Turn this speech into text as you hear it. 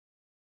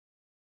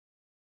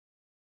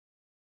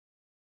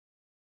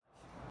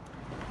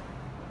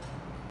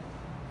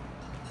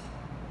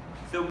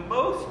So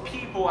most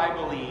people, I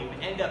believe,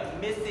 end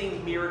up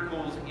missing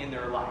miracles in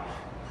their life.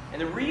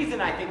 And the reason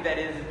I think that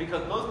is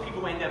because most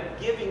people end up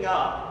giving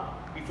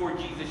up before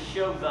Jesus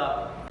shows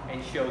up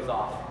and shows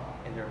off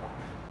in their life.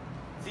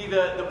 See,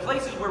 the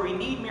places where we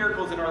need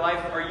miracles in our life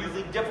are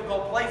usually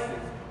difficult places.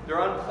 They're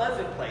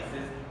unpleasant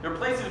places. They're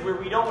places where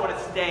we don't want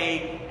to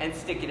stay and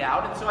stick it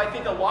out. And so I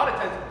think a lot of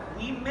times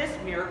we miss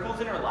miracles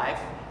in our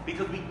lives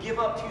because we give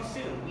up too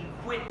soon. We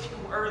quit too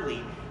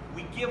early.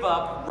 We give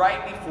up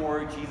right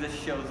before Jesus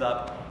shows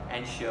up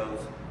and shows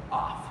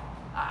off.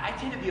 I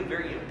tend to be a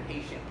very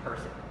impatient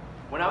person.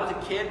 When I was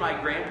a kid, my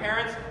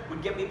grandparents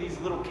would get me these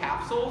little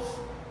capsules.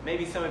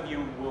 Maybe some of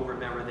you will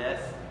remember this.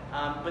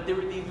 But there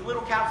were these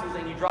little capsules,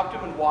 and you dropped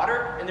them in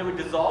water, and they would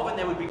dissolve, and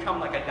they would become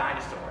like a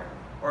dinosaur,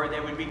 or they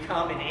would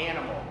become an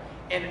animal.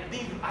 And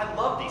I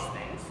love these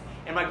things.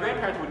 And my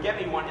grandparents would get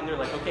me one, and they're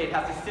like, okay, it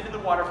has to sit in the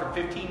water for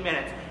 15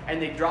 minutes.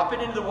 And they'd drop it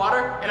into the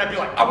water, and I'd be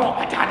like, I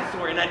want a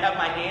dinosaur. And I'd have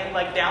my hand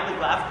like down the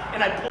glass,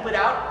 and I'd pull it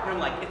out, and I'm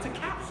like, it's a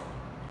capsule.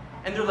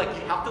 And they're like,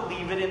 you have to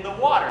leave it in the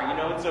water,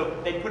 And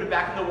so they'd put it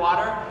back in the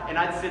water, and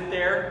I'd sit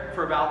there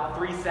for about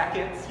 3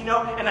 seconds, and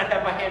I'd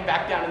have my hand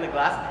back down in the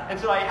glass. And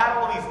so I had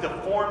all these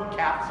deformed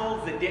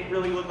capsules that didn't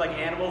really look like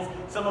animals.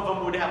 Some of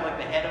them would have like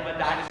the head of a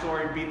dinosaur,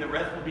 and the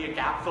rest would be a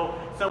capsule.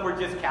 Some were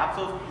just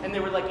capsules. And they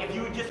were like, if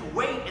you would just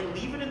wait and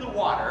leave it in the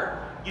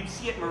water, you'd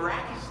see it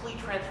miraculously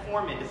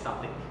transform into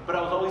something. But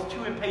I was always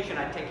too impatient,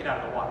 I'd take it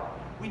out of the water.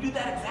 We do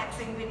that exact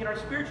same thing in our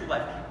spiritual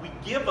life. We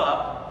give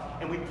up,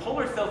 and we pull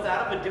ourselves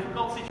out of a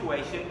difficult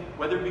situation,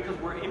 whether because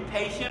we're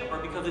impatient or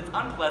because it's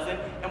unpleasant,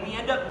 and we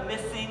end up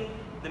missing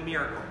the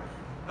miracle.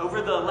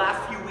 Over the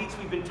last few weeks,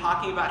 we've been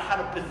talking about how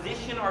to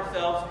position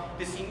ourselves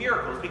to see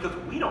miracles, because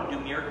we don't do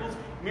miracles.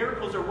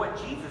 Miracles are what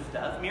Jesus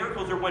does.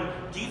 Miracles are when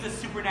Jesus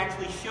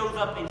supernaturally shows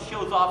up and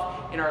shows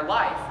off in our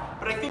life.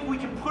 But I think we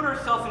can put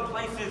ourselves in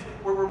places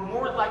where we're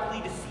more likely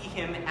to see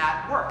him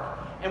at work.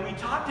 And we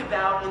talked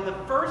about in the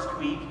first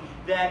week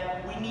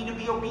that we need to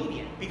be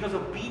obedient, because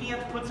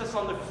obedience puts us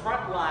on the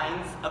front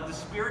lines of the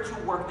spiritual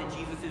work that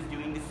Jesus is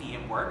doing to see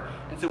him work,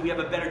 and so we have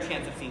a better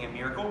chance of seeing a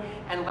miracle.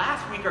 And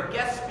last week our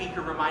guest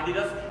speaker reminded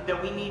us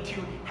that we need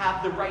to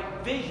have the right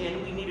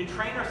vision. We need to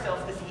train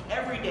ourselves to see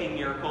everyday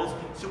miracles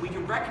so we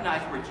can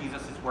recognize where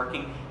Jesus is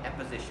working and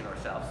position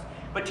ourselves.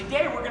 But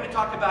today we're going to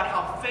talk about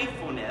how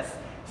faithfulness,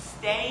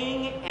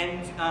 staying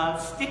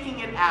and sticking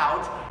it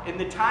out in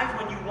the times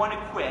when you want to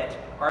quit,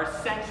 are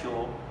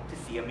essential to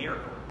see a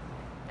miracle.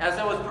 As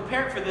I was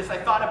preparing for this, I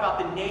thought about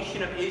the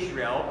nation of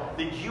Israel,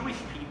 the Jewish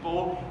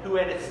people who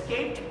had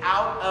escaped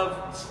out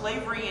of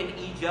slavery in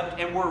Egypt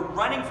and were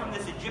running from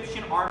this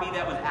Egyptian army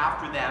that was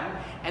after them.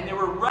 And they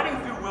were running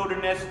through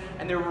wilderness,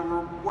 and they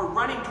were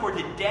running towards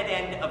a dead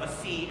end of a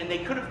sea, and they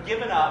could have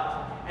given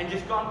up and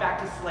just gone back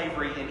to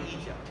slavery in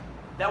Egypt.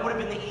 That would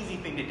have been the easy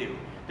thing to do.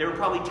 They were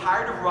probably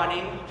tired of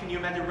running. Can you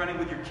imagine running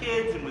with your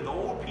kids and with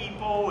old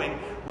people and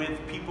with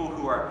people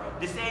who are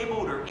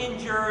disabled or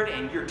injured,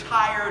 and you're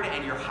tired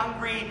and you're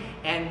hungry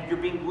and you're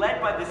being led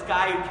by this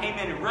guy who came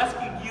in and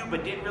rescued you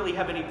but didn't really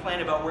have any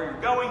plan about where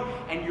you're going,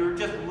 and you're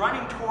just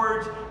running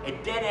towards a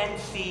dead-end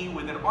sea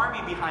with an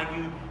army behind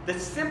you. The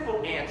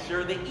simple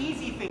answer, the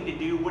easy thing to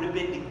do would have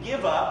been to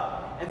give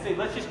up and say,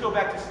 let's just go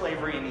back to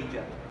slavery in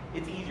Egypt.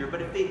 It's easier.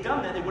 But if they'd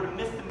done that, they would have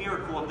missed the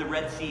miracle of the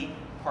Red Sea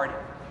parting.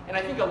 And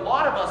I think a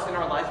lot of us in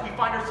our lives, we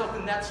find ourselves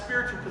in that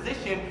spiritual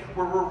position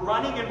where we're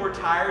running and we're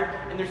tired,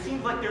 and there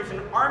seems like there's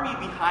an army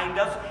behind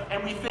us,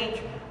 and we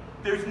think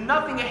there's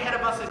nothing ahead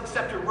of us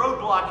except a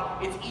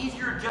roadblock. It's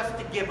easier just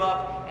to give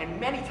up.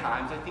 And many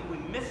times I think we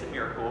miss a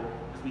miracle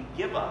because we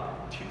give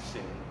up too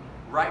soon,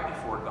 right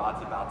before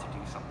God's about to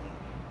do something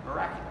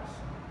miraculous.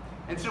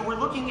 And so we're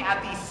looking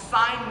at these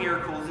sign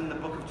miracles in the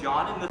book of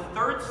John, and the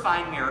third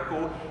sign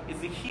miracle is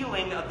the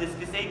healing of this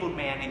disabled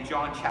man in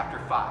John chapter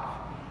 5.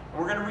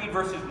 We're going to read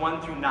verses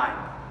 1 through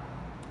 9.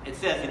 It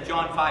says in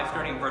John 5,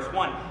 starting in verse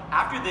 1,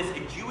 after this,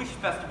 a Jewish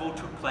festival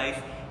took place,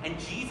 and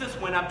Jesus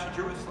went up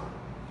to Jerusalem.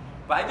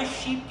 By the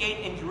sheep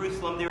gate in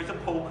Jerusalem, there is a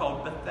pool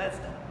called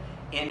Bethesda,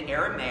 in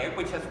Aramaic,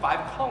 which has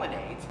 5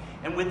 colonnades,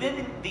 and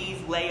within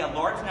these lay a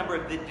large number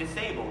of the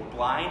disabled,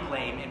 blind,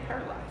 lame, and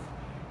paralyzed.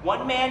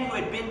 One man who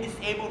had been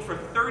disabled for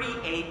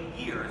 38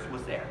 years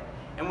was there.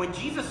 And when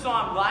Jesus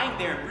saw him lying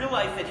there and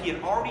realized that he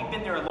had already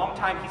been there a long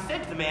time, he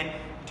said to the man,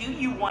 do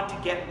you want to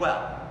get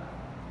well?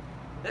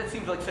 That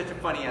seems like such a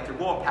funny answer.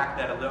 We'll unpack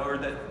that a little,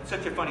 or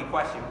such a funny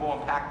question. We'll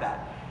unpack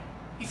that.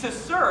 He says,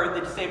 sir,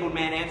 the disabled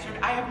man answered,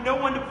 I have no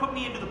one to put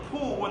me into the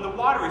pool when the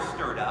water is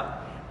stirred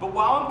up, but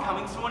while I'm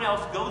coming, someone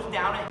else goes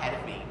down ahead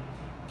of me.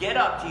 Get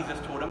up, Jesus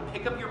told him,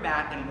 pick up your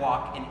mat and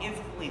walk. And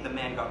instantly the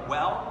man got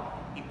well.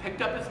 He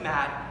picked up his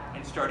mat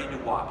and started to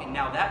walk. And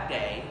now that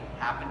day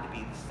happened to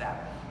be the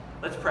Sabbath.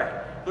 Let's pray.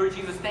 Lord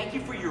Jesus, thank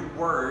you for your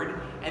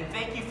word, and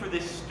thank you for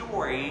this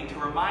story to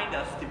remind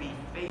us to be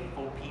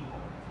faithful people.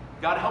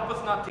 God, help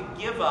us not to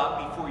give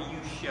up before you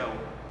show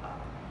up.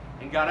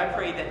 And God, I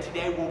pray that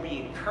today we'll be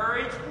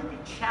encouraged, we'll be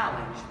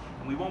challenged,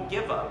 and we won't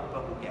give up,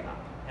 but we'll get up.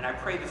 And I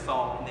pray this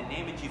all in the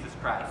name of Jesus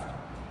Christ.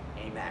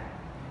 Amen.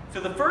 So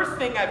the first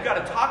thing I've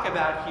got to talk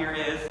about here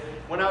is,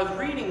 when I was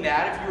reading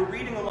that, if you were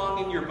reading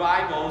along in your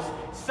Bibles,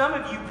 some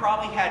of you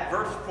probably had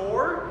verse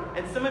 4,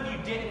 and some of you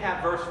didn't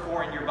have verse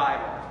 4 in your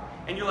Bible.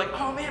 And you're like,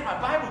 oh man, my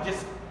Bible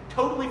just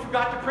totally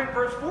forgot to print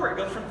verse 4. It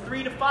goes from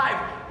 3 to 5.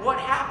 What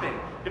happened?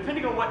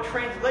 Depending on what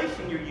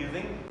translation you're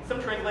using, some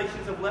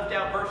translations have left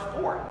out verse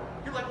 4.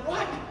 You're like,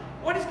 what?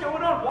 What is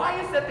going on? Why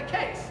is that the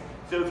case?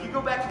 So if you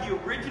go back to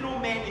the original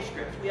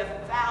manuscripts, we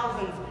have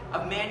thousands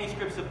of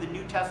manuscripts of the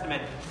New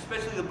Testament,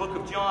 especially the book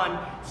of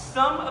John.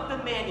 Some of the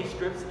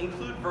manuscripts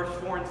include verse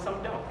 4 and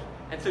some don't.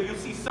 And so you'll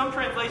see some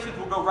translations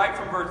will go right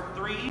from verse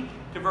 3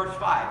 to verse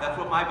 5. That's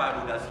what my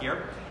Bible does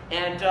here.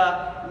 And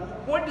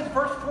what does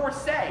verse 4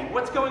 say?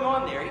 What's going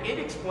on there? It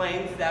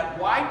explains that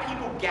why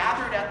people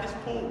gathered at this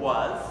pool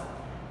was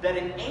that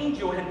an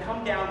angel had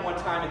come down one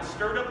time and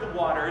stirred up the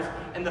waters,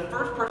 and the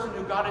first person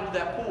who got into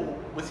that pool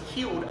was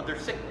healed of their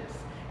sickness.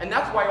 And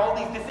that's why all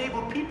these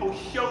disabled people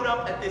showed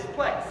up at this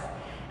place.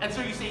 And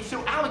so you say,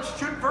 so Alex,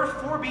 should verse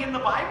 4 be in the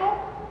Bible?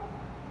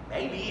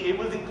 Maybe. It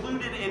was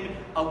included in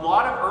a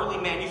lot of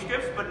early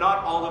manuscripts, but not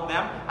all of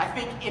them. I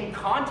think in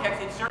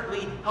context, it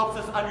certainly helps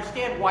us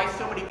understand why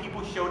so many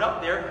people showed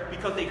up there,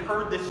 because they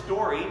heard this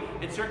story.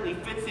 It certainly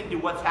fits into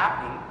what's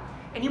happening.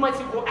 And you might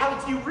say, well,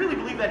 Alex, do you really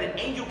believe that an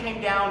angel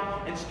came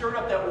down and stirred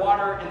up that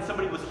water and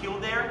somebody was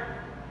healed there?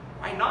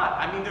 Why not?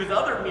 I mean, there's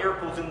other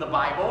miracles in the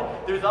Bible.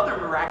 There's other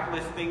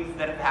miraculous things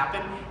that have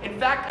happened. In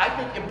fact, I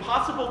think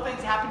impossible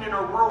things happen in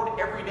our world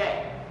every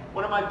day.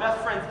 One of my best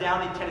friends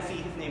down in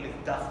Tennessee, his name is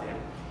Dustin,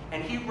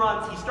 and he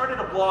started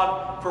a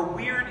blog for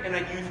weird and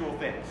unusual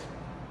things.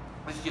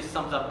 This just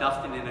sums up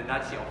Dustin in a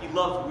nutshell. He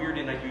loves weird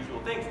and unusual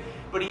things,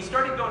 but he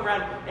started going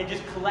around and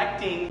just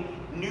collecting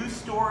news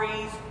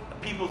stories,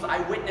 people's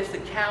eyewitness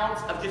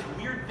accounts of just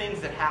weird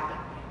things that happen.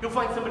 He'll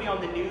find somebody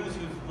on the news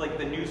who's like,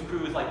 the news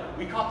crew is like,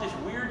 we caught this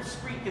weird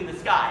streak in the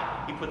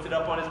sky. He puts it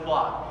up on his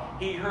blog.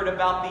 He heard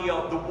about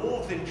the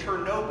wolves in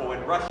Chernobyl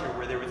in Russia,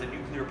 where there was a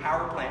nuclear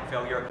power plant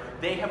failure.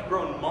 They have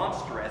grown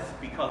monstrous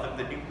because of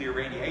the nuclear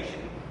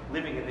radiation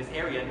living in this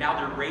area. Now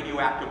they're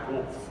radioactive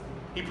wolves.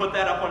 He put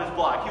that up on his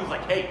blog. He was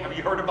like, hey, have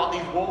you heard about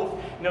these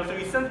wolves? So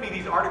he sends me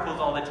these articles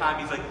all the time.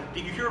 He's like,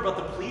 did you hear about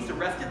the police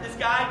arrested this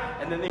guy?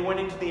 And then they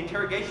went into the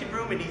interrogation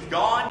room and he's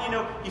gone.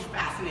 He's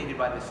fascinated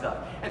by this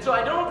stuff. And so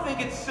I don't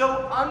think it's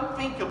so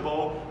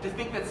unthinkable to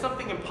think that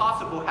something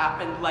impossible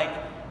happened, like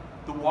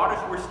the waters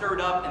were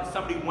stirred up and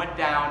somebody went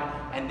down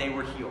and they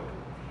were healed.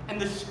 And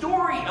the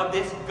story of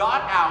this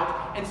got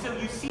out, and so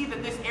you see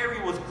that this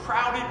area was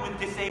crowded with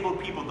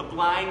disabled people, the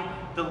blind,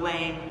 the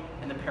lame,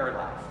 and the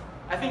paralyzed.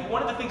 I think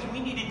one of the things we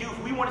need to do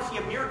if we want to see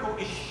a miracle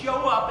is show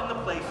up in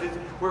the places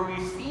where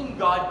we've seen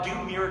God do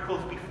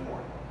miracles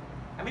before.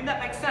 I mean, that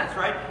makes sense,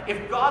 right?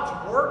 If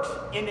God's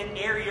worked in an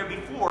area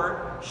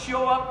before,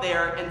 show up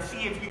there and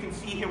see if you can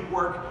see him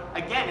work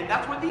again. And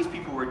that's what these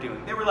people were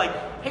doing. They were like,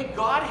 hey,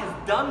 God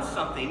has done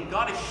something.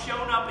 God has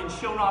shown up and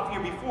shown off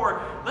here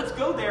before. Let's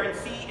go there and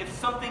see if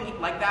something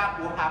like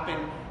that will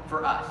happen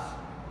for us.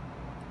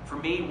 For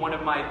me, one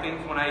of my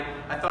things when I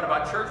thought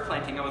about church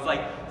planting, I was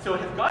like, so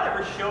has God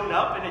ever shown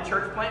up in a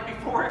church plant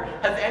before?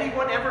 Has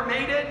anyone ever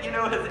made it?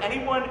 Has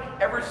anyone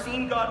ever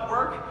seen God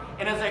work?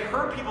 And as I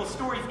heard people's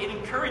stories, it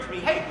encouraged me,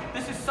 hey,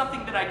 this is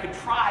something that I could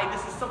try.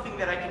 This is something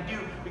that I can do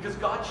because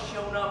God's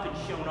shown up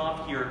and shown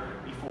off here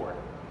before.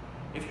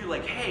 If you're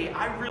like, hey,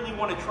 I really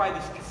want to try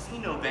this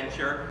casino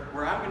venture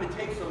where I'm going to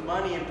take some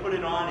money and put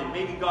it on and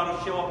maybe God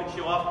will show up and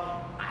show off,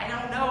 I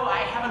don't know. I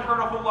haven't heard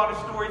a whole lot of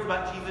stories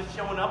about Jesus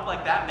showing up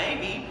like that,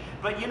 maybe.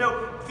 But,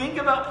 think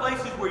about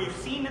places where you've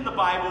seen in the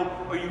Bible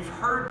or you've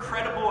heard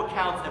credible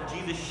accounts of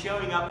Jesus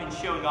showing up and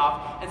showing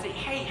off and say,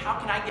 hey, how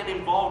can I get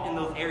involved in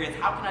those areas?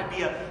 How can I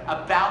be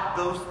about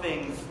those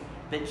things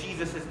that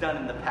Jesus has done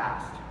in the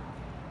past?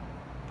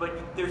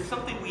 But there's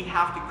something we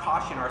have to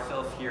caution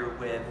ourselves here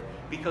with,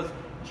 because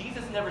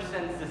Jesus never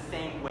sends the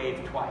same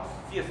wave twice.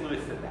 C.S.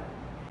 Lewis said that.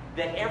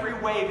 That every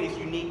wave is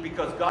unique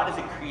because God is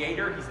a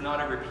creator, he's not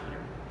a repeater.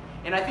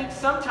 And I think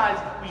sometimes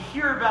we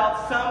hear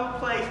about some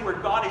place where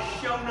God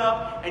has shown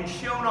up and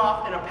shown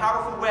off in a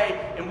powerful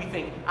way, and we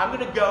think, I'm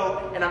going to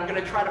go and I'm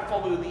going to try to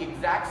follow the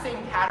exact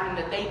same pattern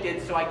that they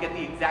did so I get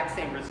the exact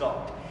same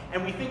result.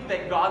 And we think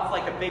that God's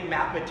like a big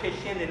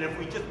mathematician, and if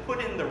we just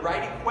put in the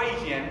right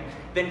equation,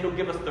 then he'll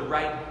give us the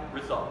right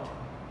result.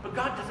 But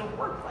God doesn't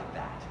work like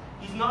that.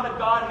 He's not a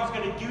God who's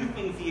going to do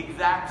things the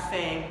exact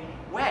same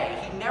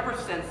way. He never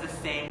sends the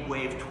same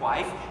wave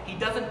twice. He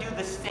doesn't do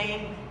the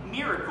same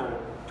miracle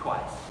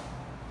twice.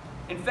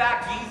 In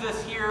fact,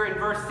 Jesus here in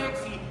verse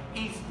 6,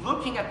 he's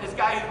looking at this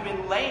guy who's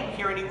been lame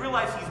here, and he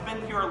realizes he's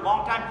been here a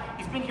long time.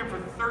 He's been here for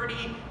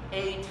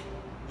 38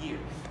 years.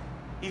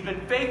 He's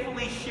been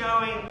faithfully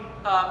showing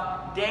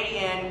up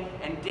day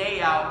in and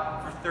day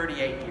out for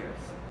 38 years.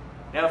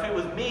 Now, if it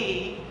was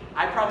me,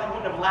 I probably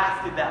wouldn't have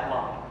lasted that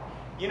long.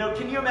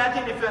 Can you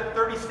imagine if at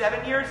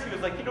 37 years, he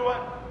was like, you know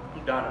what?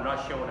 I'm done. I'm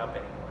not showing up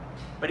anymore.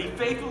 But he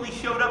faithfully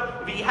showed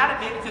up. If he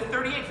hadn't made it to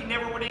 38, he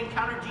never would have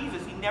encountered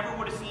Jesus. He never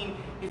would have seen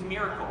his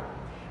miracle.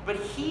 But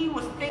he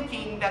was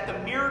thinking that the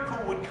miracle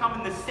would come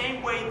in the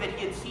same way that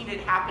he had seen it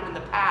happen in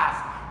the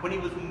past, when he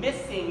was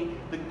missing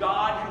the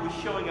God who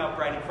was showing up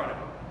right in front of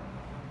him.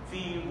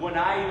 See, when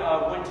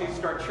I went to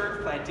start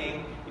church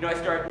planting, I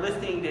started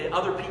listening to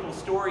other people's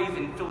stories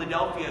in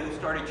Philadelphia who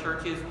started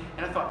churches,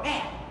 and I thought,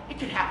 man, it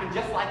could happen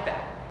just like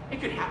that.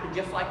 It could happen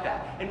just like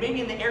that. And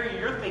maybe in the area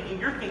you're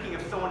thinking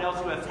of someone else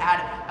who has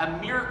had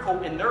a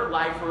miracle in their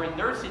life or in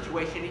their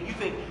situation, and you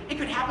think, it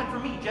could happen for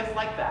me just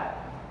like that.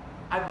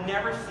 I've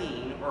never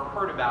seen or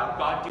heard about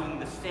God doing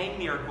the same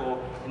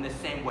miracle in the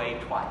same way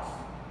twice.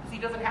 Because he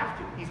doesn't have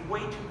to. He's way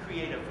too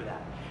creative for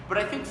that. But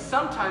I think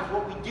sometimes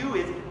what we do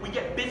is we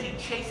get busy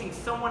chasing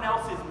someone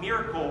else's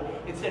miracle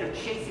instead of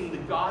chasing the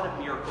God of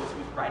miracles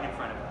who's right in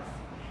front of us.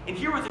 And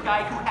here was a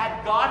guy who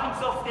had God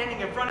himself standing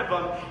in front of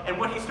him, and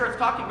what he starts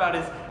talking about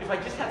is, if I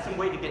just had some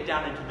way to get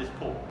down into this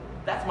pool,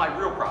 that's my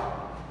real problem.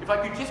 If I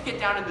could just get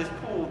down in this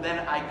pool,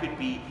 then I could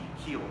be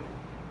healed.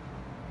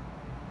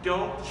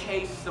 Don't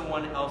chase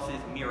someone else's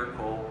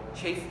miracle.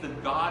 Chase the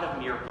God of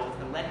miracles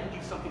and let him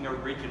do something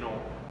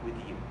original with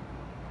you.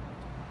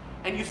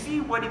 And you see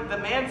what the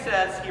man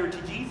says here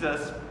to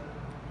Jesus.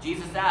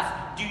 Jesus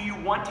asks, do you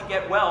want to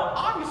get well?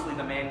 Obviously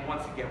the man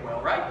wants to get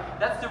well, right?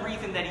 That's the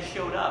reason that he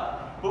showed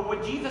up. But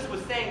what Jesus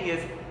was saying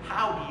is,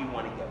 how do you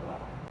want to get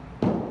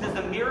well? Does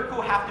the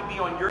miracle have to be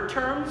on your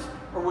terms,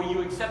 or will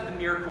you accept the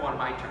miracle on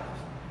my terms?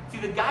 See,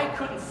 the guy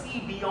couldn't see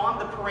beyond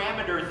the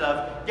parameters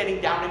of getting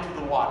down into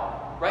the water,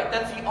 right?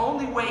 That's the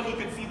only way he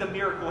could see the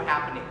miracle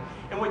happening.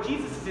 And what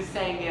Jesus is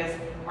saying is,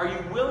 are you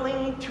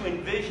willing to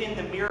envision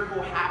the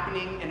miracle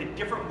happening in a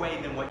different way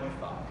than what you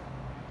thought?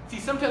 See,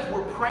 sometimes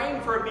we're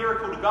praying for a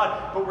miracle to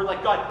God, but we're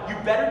like, God, you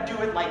better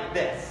do it like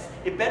this.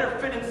 It better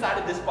fit inside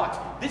of this box.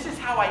 This is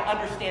how I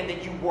understand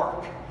that you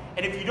work.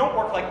 And if you don't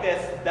work like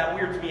this, that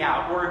weirds me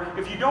out. Or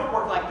if you don't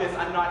work like this,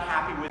 I'm not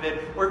happy with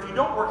it. Or if you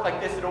don't work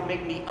like this, it'll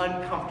make me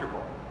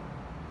uncomfortable.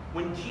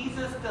 When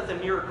Jesus does a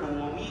miracle,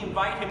 when we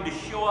invite him to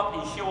show up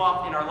and show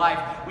off in our life,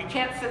 we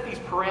can't set these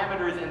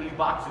parameters and these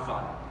boxes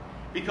on him.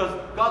 Because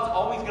God's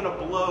always going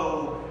to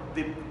blow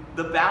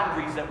the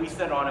boundaries that we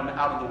set on him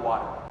out of the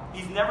water.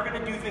 He's never going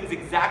to do things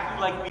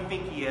exactly like we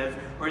think he is,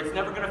 or it's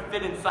never going to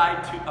fit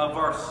inside of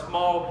our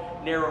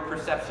small, narrow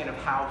perception of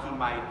how he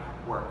might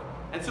work.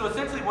 And so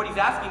essentially what he's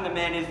asking the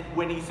man is,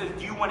 when he says,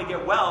 do you want to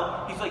get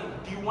well? He's like,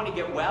 do you want to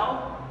get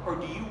well? Or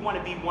do you want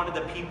to be one of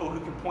the people who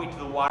can point to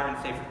the water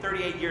and say, for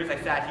 38 years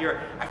I sat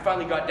here, I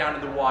finally got down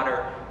in the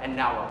water, and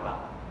now I'm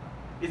well?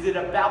 Is it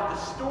about the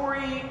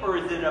story, or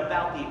is it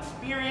about the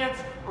experience,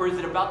 or is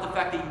it about the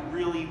fact that you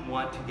really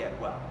want to get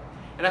well?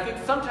 And I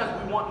think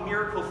sometimes we want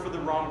miracles for the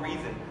wrong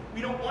reason. We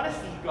don't want to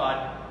see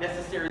God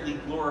necessarily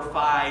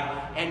glorified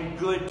and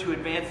good to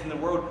advance in the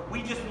world.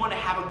 We just want to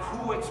have a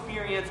cool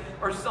experience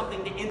or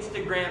something to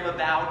Instagram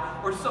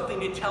about, or something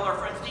to tell our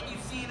friends, did you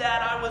see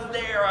that? I was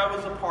there. I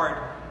was a part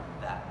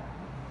of that.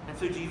 And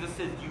so Jesus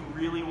says, do you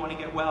really want to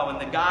get well? And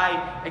the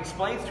guy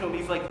explains to him,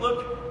 he's like,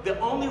 look, the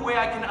only way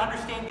I can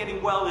understand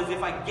getting well is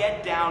if I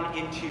get down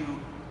into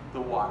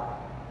the water.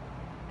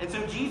 And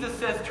so Jesus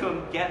says to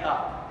him, get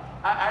up.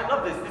 I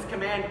love this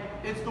command.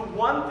 It's the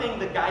one thing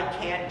the guy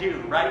can't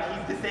do, right?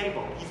 He's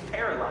disabled. He's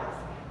paralyzed.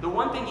 The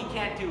one thing he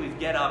can't do is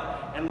get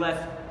up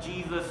unless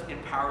Jesus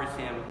empowers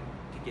him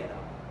to get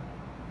up.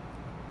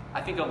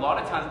 I think a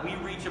lot of times we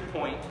reach a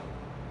point,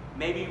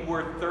 maybe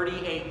we're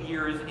 38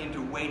 years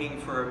into waiting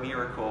for a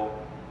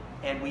miracle,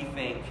 and we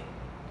think,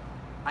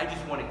 I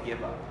just want to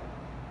give up.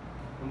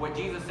 And what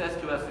Jesus says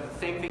to us is the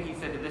same thing he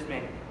said to this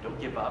man. Don't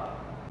give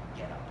up,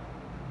 get up.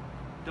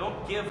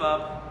 Don't give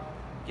up,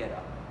 get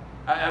up.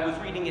 I was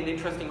reading an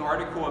interesting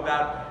article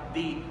about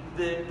the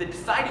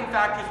deciding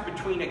factors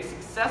between a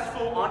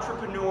successful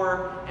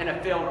entrepreneur and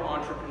a failed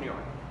entrepreneur.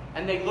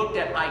 And they looked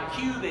at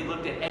IQ, they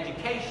looked at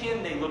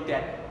education, they looked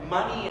at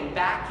money and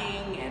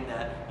backing and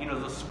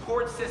the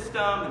support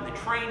system and the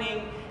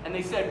training. And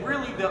they said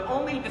really the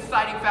only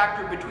deciding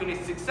factor between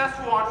a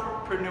successful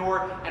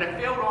entrepreneur and a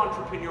failed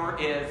entrepreneur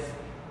is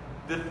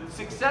the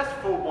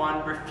successful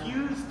one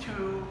refused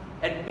to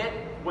admit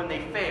when they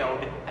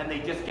failed, and they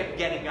just kept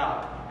getting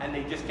up, and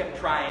they just kept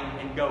trying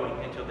and going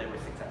until they were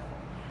successful.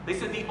 They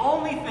said the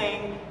only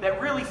thing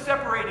that really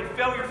separated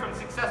failure from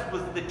success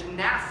was the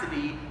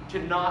tenacity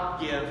to not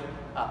give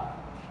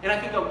up. And I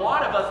think a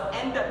lot of us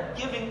end up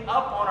giving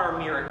up on our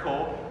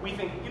miracle. We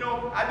think,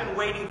 I've been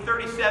waiting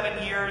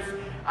 37 years,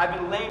 I've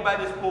been laying by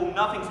this pool,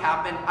 nothing's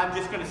happened, I'm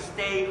just going to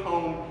stay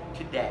home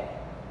today.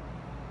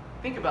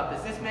 Think about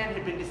this. This man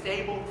had been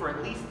disabled for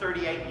at least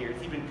 38 years.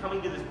 He'd been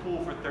coming to this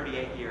pool for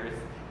 38 years.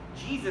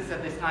 Jesus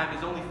at this time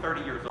is only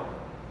 30 years old.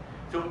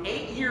 So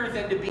 8 years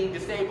into being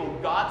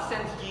disabled, God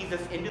sends Jesus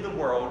into the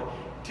world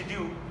to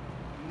do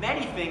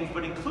many things,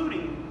 but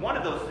including one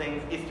of those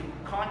things is to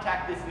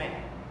contact this man.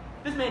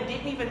 This man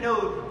didn't even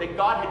know that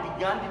God had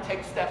begun to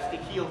take steps to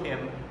heal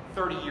him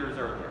 30 years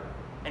earlier.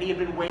 And he had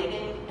been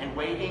waiting and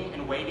waiting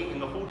and waiting,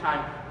 and the whole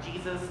time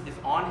Jesus is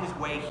on his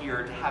way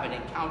here to have an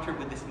encounter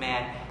with this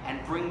man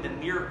and bring the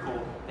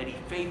miracle that he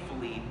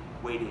faithfully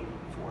waited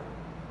for.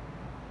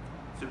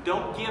 So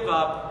don't give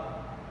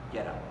up,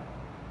 get up.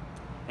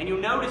 And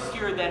you'll notice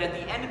here that at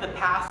the end of the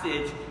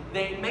passage,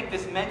 they make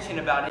this mention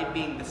about it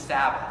being the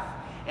Sabbath.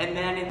 And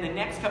then in the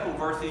next couple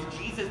verses,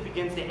 Jesus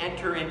begins to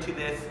enter into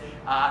this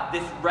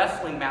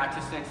wrestling match,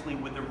 essentially,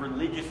 with the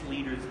religious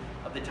leaders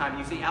of the time.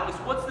 You say, Alex,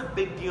 what's the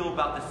big deal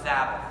about the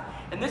Sabbath?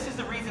 And this is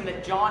the reason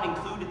that John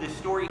included this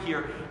story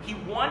here. He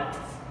wants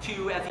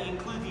to, as he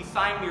includes these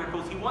sign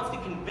miracles, he wants to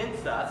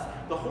convince us.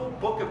 The whole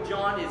book of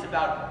John is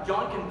about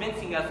John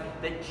convincing us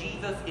that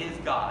Jesus is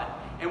God.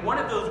 And one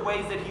of those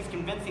ways that he's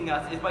convincing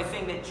us is by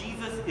saying that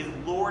Jesus is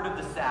Lord of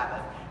the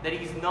Sabbath, that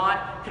he's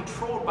not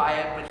controlled by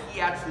it, but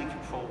he actually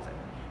controls it.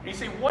 And you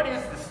say, what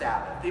is the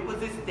Sabbath? It was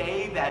this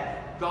day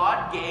that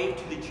God gave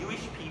to the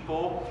Jewish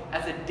people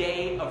as a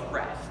day of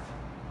rest.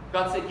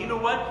 God said, you know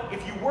what?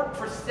 If you work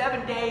for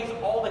 7 days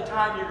all the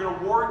time, you're going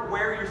to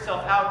wear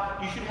yourself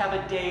out. You should have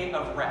a day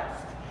of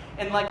rest.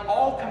 And like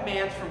all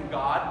commands from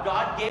God,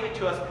 God gave it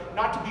to us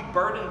not to be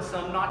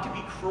burdensome, not to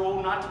be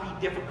cruel, not to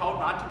be difficult,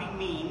 not to be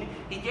mean.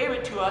 He gave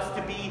it to us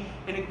to be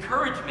an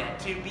encouragement,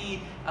 to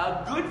be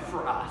good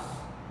for us.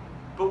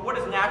 But what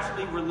does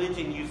naturally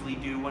religion usually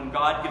do when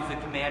God gives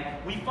a command?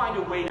 We find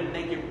a way to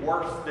make it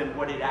worse than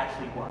what it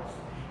actually was.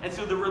 And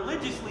so the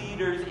religious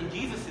leaders in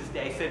Jesus'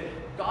 day said,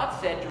 God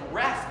said to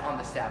rest on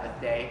the Sabbath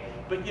day,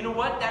 but you know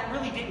what? That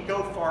really didn't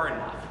go far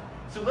enough.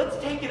 So let's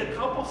take it a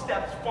couple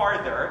steps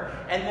farther,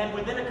 and then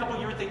within a couple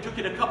years they took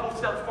it a couple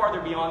steps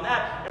farther beyond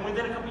that, and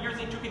within a couple years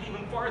they took it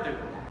even farther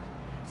than that.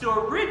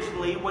 So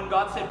originally, when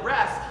God said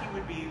rest, he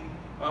would be,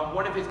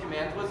 one of his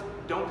commands was,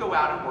 don't go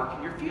out and work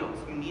in your fields.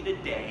 You need a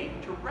day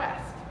to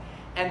rest.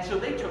 And so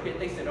they took it,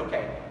 they said,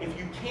 okay, if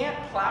you can't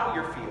plow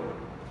your field,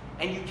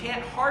 and you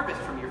can't harvest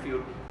from your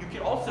field, you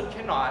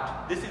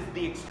cannot, this is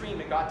the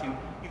extreme it got to,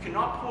 you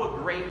cannot pull a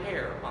gray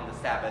hair on the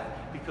Sabbath,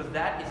 because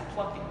that is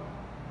plucking.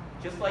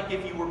 Just like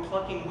if you were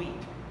plucking wheat,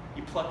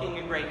 you're plucking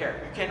a gray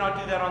hair. You cannot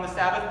do that on the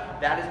Sabbath.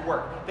 That is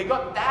work. They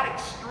got that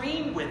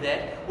extreme with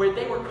it, where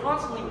they were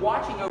constantly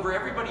watching over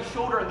everybody's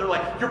shoulder, and they're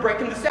like, you're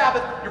breaking the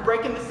Sabbath, you're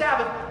breaking the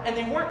Sabbath. And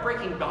they weren't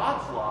breaking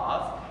God's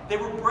laws. They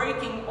were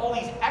breaking all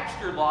these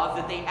extra laws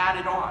that they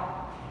added on.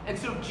 And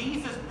so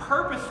Jesus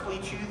purposefully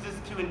chooses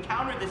to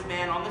encounter this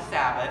man on the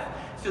Sabbath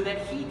so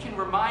that he can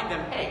remind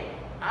them, hey,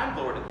 I'm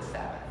Lord of the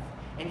Sabbath.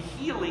 And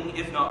healing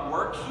is not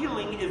work.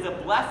 Healing is a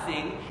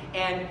blessing.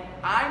 And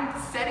I'm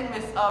setting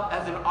this up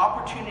as an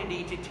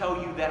opportunity to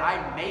tell you that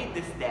I made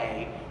this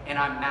day and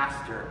I'm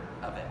master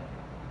of it.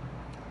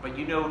 But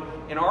you know,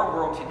 in our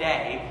world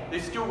today,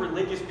 there's still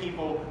religious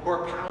people who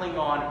are piling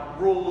on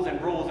rules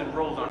and rules and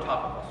rules on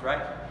top of us,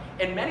 right?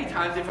 And many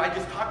times, if I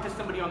just talk to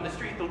somebody on the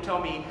street, they'll tell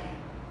me,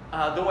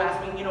 they'll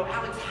ask me, you know,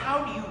 Alex,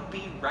 how do you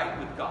be right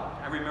with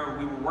God? I remember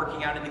we were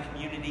working out in the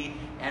community,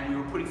 and we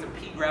were putting some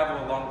pea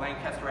gravel along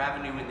Lancaster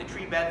Avenue in the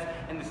tree beds,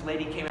 and this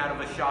lady came out of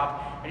a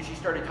shop, and she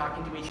started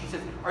talking to me. She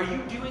says, are you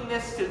doing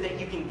this so that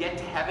you can get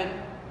to heaven?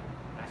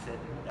 And I said,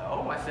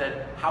 no. I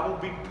said, how will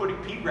be putting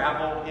pea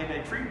gravel in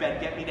a tree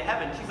bed get me to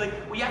heaven? She's like,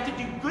 well, you have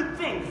to do good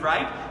things,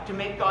 right, to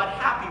make God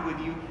happy with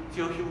you,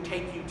 so he'll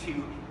take you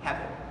to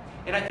heaven.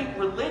 And I think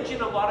religion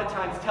a lot of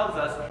times tells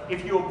us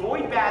if you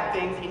avoid bad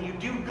things and you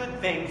do good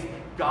things,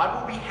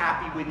 God will be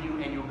happy with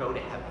you and you'll go to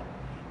heaven.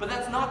 But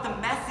that's not the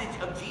message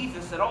of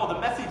Jesus at all. The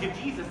message of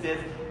Jesus is,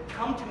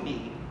 come to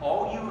me,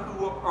 all you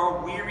who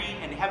are weary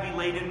and heavy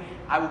laden,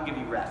 I will give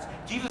you rest.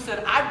 Jesus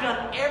said, I've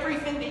done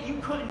everything that you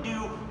couldn't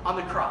do on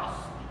the cross.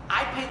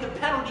 I paid the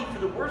penalty for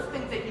the worst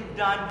things that you've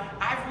done.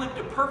 I've lived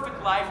a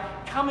perfect life.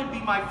 Come and be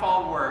my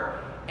follower,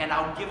 and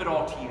I'll give it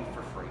all to you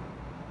for free.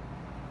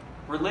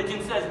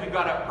 Religion says we've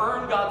got to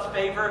earn God's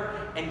favor,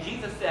 and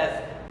Jesus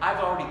says, I've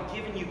already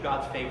given you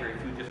God's favor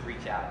if you just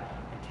reach out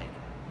and take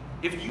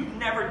it. If you've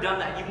never done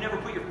that, you've never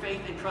put your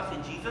faith and trust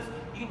in Jesus,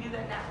 you can do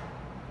that now.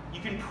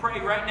 You can pray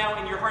right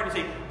now in your heart and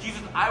say,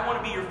 Jesus, I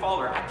want to be your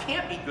follower. I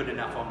can't be good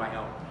enough on my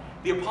own.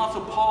 The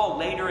Apostle Paul,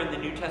 later in the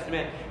New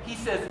Testament, he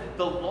says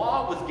the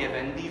law was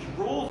given, these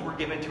rules were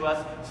given to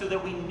us so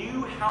that we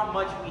knew how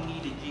much we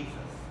needed Jesus.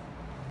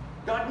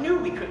 God knew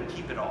we couldn't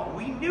keep it all.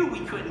 We knew we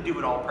couldn't do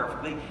it all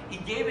perfectly. He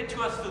gave it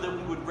to us so that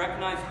we would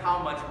recognize how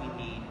much we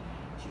need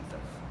Jesus.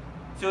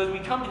 So as we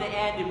come to the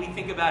end and we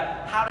think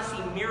about how to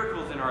see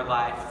miracles in our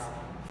lives,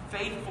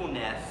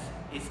 faithfulness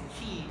is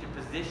key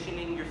to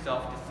positioning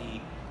yourself to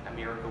see a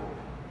miracle.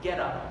 Get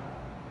up.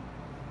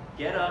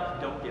 Get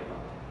up, don't give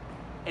up.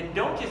 And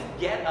don't just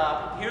get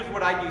up. Here's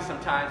what I do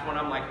sometimes when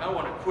I'm like, I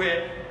want to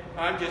quit.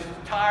 I'm just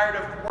tired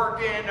of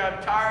working.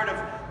 I'm tired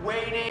of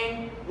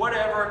waiting,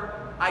 whatever.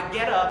 I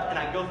get up and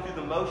I go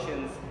through the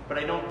motions, but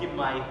I don't give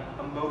my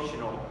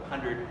emotional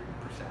 100%.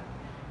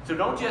 So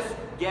don't just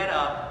get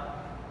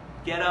up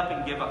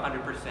and give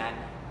 100%.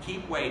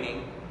 Keep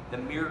waiting. The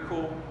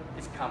miracle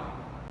is coming.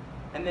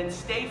 And then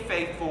stay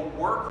faithful.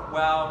 Work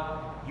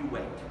while you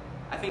wait.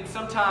 I think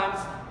sometimes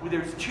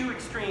there's two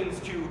extremes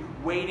to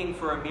waiting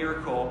for a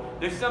miracle.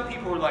 There's some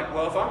people who are like,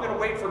 well, if I'm going to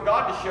wait for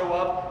God to show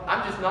up,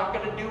 I'm just not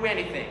going to do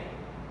anything.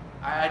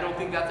 I don't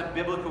think that's a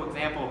biblical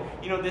example.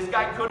 You know, this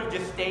guy could have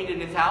just stayed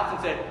in his house and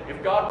said,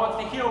 if God wants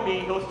to heal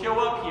me, he'll show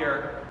up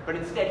here. But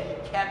instead,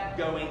 he kept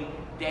going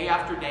day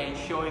after day and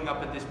showing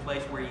up at this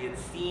place where he had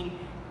seen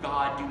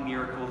God do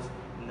miracles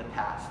in the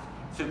past.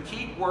 So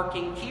keep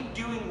working, keep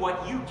doing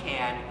what you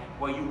can,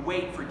 while you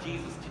wait for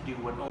Jesus to do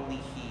what only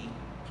he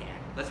can.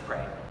 Let's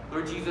pray.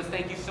 Lord Jesus,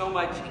 thank you so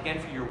much again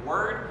for your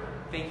word.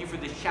 Thank you for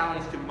this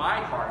challenge to my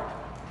heart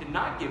to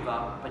not give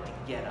up, but to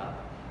get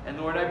up. And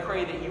Lord, I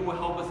pray that you will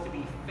help us to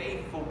be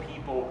faithful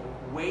people,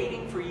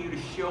 waiting for you to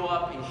show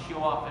up and show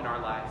off in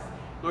our lives.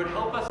 Lord,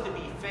 help us to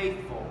be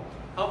faithful.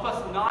 Help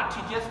us not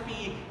to just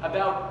be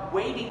about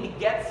waiting to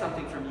get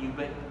something from you,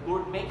 but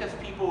Lord, make us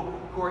people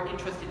who are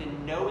interested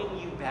in knowing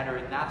you better,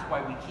 and that's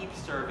why we keep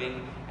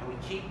serving, and we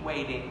keep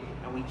waiting,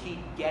 and we keep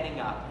getting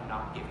up and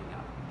not giving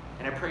up.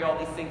 And I pray all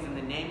these things in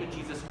the name of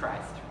Jesus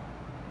Christ.